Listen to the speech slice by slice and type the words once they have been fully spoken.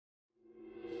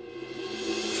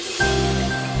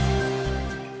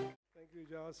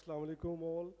Assalamu alaikum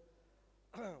all.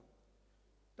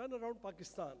 Turn around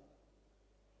Pakistan.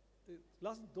 The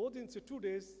last 2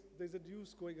 days, there's a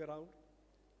news going around.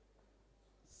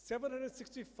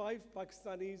 765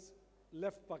 Pakistanis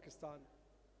left Pakistan.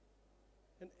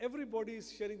 And everybody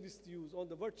is sharing this news on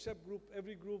the WhatsApp group,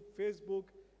 every group, Facebook,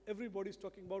 everybody's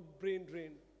talking about brain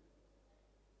drain.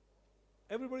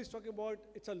 Everybody's talking about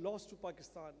it's a loss to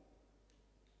Pakistan.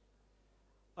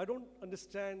 I don't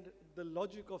understand the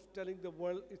logic of telling the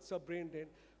world it's a brain drain.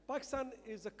 Pakistan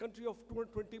is a country of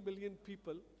 220 million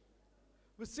people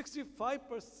with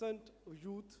 65%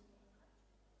 youth.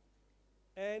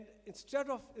 And instead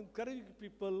of encouraging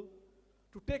people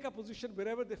to take a position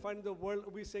wherever they find in the world,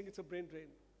 we're saying it's a brain drain.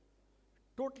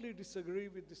 Totally disagree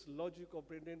with this logic of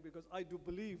brain drain because I do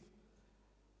believe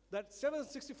that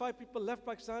 765 people left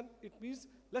Pakistan. It means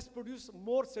let's produce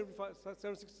more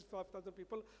 765,000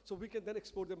 people so we can then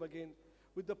export them again.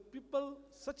 With the people,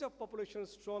 such a population,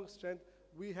 strong strength,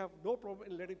 we have no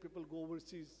problem in letting people go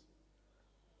overseas.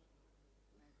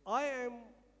 I am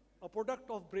a product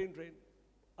of brain drain.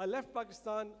 I left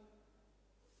Pakistan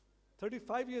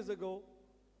 35 years ago,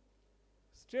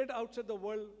 stayed outside the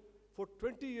world for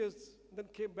 20 years, then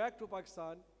came back to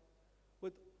Pakistan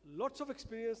with lots of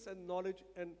experience and knowledge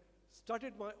and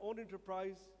started my own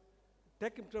enterprise,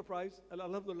 tech enterprise, and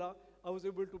alhamdulillah, I was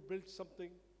able to build something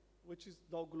which is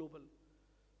now global.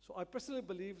 So I personally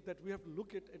believe that we have to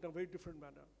look at it in a very different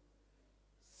manner.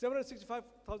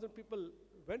 765,000 people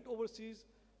went overseas.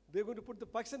 They're going to put the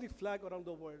Pakistani flag around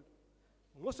the world.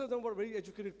 Most of them were very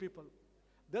educated people.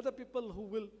 They're the people who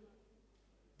will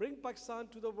bring Pakistan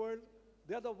to the world.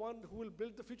 They're the one who will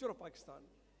build the future of Pakistan.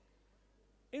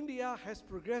 India has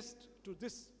progressed to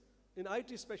this, in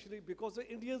IT especially, because of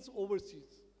Indians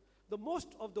overseas. The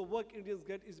most of the work Indians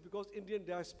get is because Indian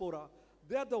diaspora.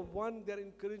 They're the one, they're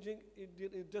encouraging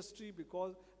Indian industry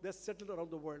because they're settled around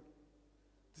the world.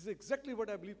 This is exactly what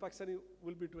I believe Pakistani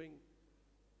will be doing.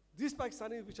 These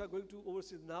Pakistanis which are going to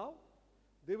overseas now,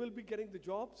 they will be getting the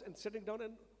jobs and settling down,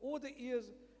 and over the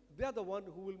years, they are the one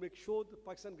who will make sure that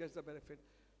Pakistan gets the benefit.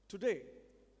 Today,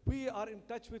 we are in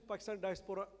touch with Pakistan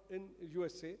diaspora in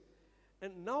USA,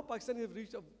 and now Pakistan has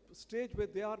reached a stage where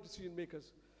they are decision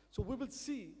makers. So we will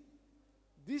see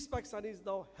these Pakistanis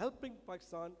now helping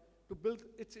Pakistan to build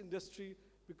its industry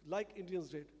like Indians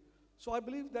did. So I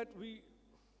believe that we,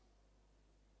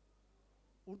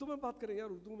 Urdu में बात करें यार,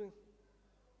 उर्दू में,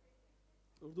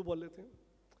 उर्दू बोल लेते हैं।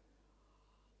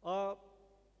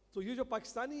 तो ये जो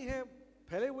पाकिस्तानी हैं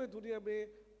फैले हुए दुनिया में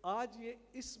आज ये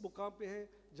इस मुकाम पे हैं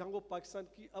जहाँ वो पाकिस्तान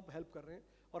की अब हेल्प कर रहे हैं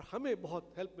और हमें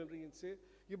बहुत हेल्प मिल रही है इनसे।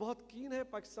 ये बहुत कीन है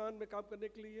पाकिस्तान में काम करने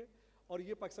के लिए और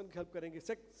ये पाकिस्तान की हेल्प करेंगे।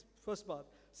 फर्स्ट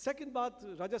बात। सेकंड बात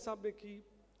राजा साहब ने की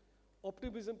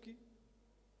ऑप्टिमिज्म की।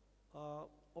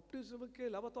 ऑप्टिमिज्म के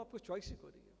अलावा तो आपको चॉइस ही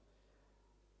कोई नहीं है।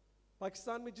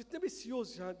 पाकिस्तान में जितने भी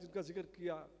सीईओज यहाँ जिनका जिक्र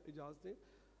किया इजाज़ ने,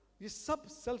 ये सब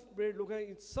सेल्फ मेड लोग हैं।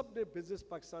 इन सब ने बिजनेस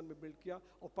पाकिस्तान में बिल्ड किया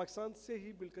और पाकिस्तान से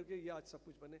ही मिल करके ये आज सब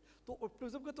कुछ बने। तो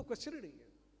ऑप्टिमिज्म का तो क्वेश्चन ही नहीं है।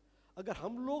 अगर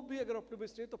हम लोग भी अगर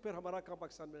ऑप्टिमिस्ट हैं तो फिर हमारा काम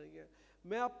पाकिस्तान में नहीं है।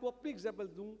 मैं आपको अपनी एग्जाम्पल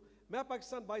दूं, मैं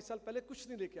पाकिस्तान 22 साल पहले कुछ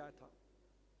नहीं लेके आया था।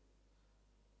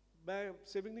 मैं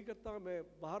सेविंग नहीं करता, मैं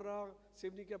बाहर रहा,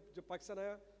 सेव नहीं किया। जब पाकिस्तान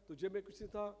आया तो जेब में कुछ नहीं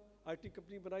था, IT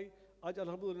कंपनी बनाई। आज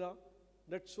अल्हम्दुलिल्लाह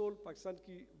नेटसोल पाकिस्तान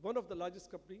की one of the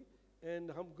largest company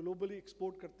and हम ग्लोबली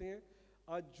एक्सपोर्ट करते हैं।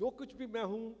 आज जो कुछ भी मैं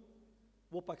हूँ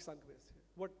वो पाकिस्तान की वजह से।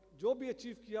 जो भी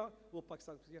अचीव किया वो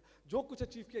पाकिस्तान से किया। जो कुछ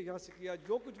अचीव किया यहाँ से किया।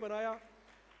 जो कुछ बनाया,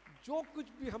 जो कुछ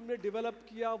भी हमने डेवलप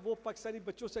किया वो पाकिस्तानी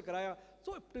बच्चों से कराया।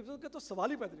 तो ऑप्टिमिज्म का तो सवाल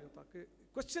ही पैदा नहीं होता कि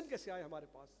क्वेश्चन कैसे आए हमारे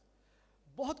पास।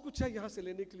 बहुत कुछ है यहाँ से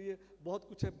लेने के लिए, बहुत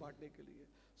कुछ है बांटने के लिए।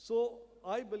 सो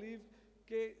आई बिलीव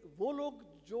कि वो लोग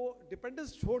जो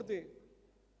डिपेंडेंस छोड़ दें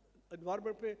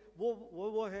एनवायरनमेंट पे,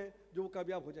 वो हैं जो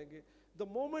कामयाब हो जाएंगे। द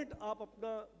मोमेंट आप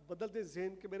अपना बदल दें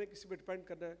जहन कि मैंने किसी पे डिपेंड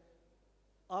करना है,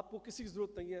 आपको किसी की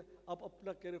ज़रूरत नहीं है, आप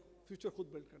अपना कैरियर फ्यूचर खुद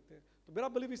बिल्ड करते हैं। तो मेरा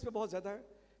बिलीव इसमें बहुत ज़्यादा है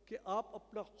कि आप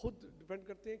अपना खुद डिपेंड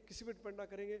करते हैं, किसी पे डिपेंड ना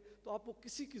करेंगे तो आपको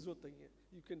किसी की ज़रूरत नहीं है।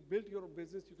 You can build your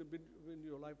business, you can build in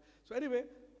your life. So anyway,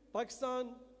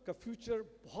 Pakistan का फ्यूचर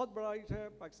बहुत ब्राइट है।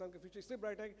 पाकिस्तान का फ्यूचर इसलिए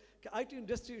ब्राइट है कि IT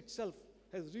industry itself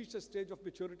has reached a stage of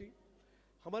maturity.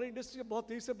 हमारी इंडस्ट्री बहुत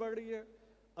तेज़ी से बढ़ रही है।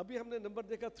 अभी हमने नंबर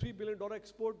देखा $3 बिलियन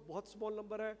एक्सपोर्ट, बहुत स्मॉल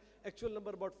नंबर है। एक्चुअल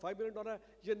नंबर अबाउट $5 बिलियन है।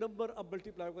 ये नंबर अब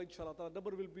मल्टीप्लाई होगा इंशाल्लाह ताला।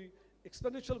 Number will be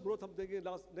exponential growth हम देंगे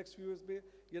नेक्स्ट फ्यू ईयर्स में।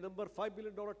 ये नंबर $5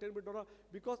 बिलियन, $10 बिलियन,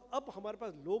 बिकॉज अब हमारे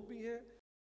पास लोग भी हैं,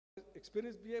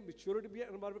 एक्सपीरियंस भी है, मैच्योरिटी भी है,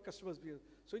 और हमारे पास कस्टमर्स भी हैं।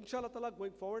 सो इंशाल्लाह ताला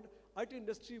going forward IT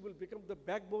industry will become the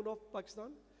backbone of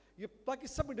Pakistan. ये बाकी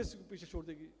सब इंडस्ट्री को पीछे छोड़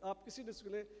देगी। आप किसी इंडस्ट्री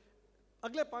को लें,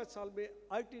 अगले 5 साल में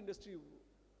IT industry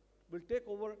will take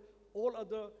over all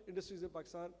other industries in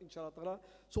Pakistan, inshallah ta'ala.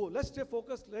 So let's stay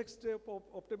focused, let's stay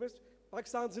optimistic.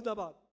 Pakistan Zindabad.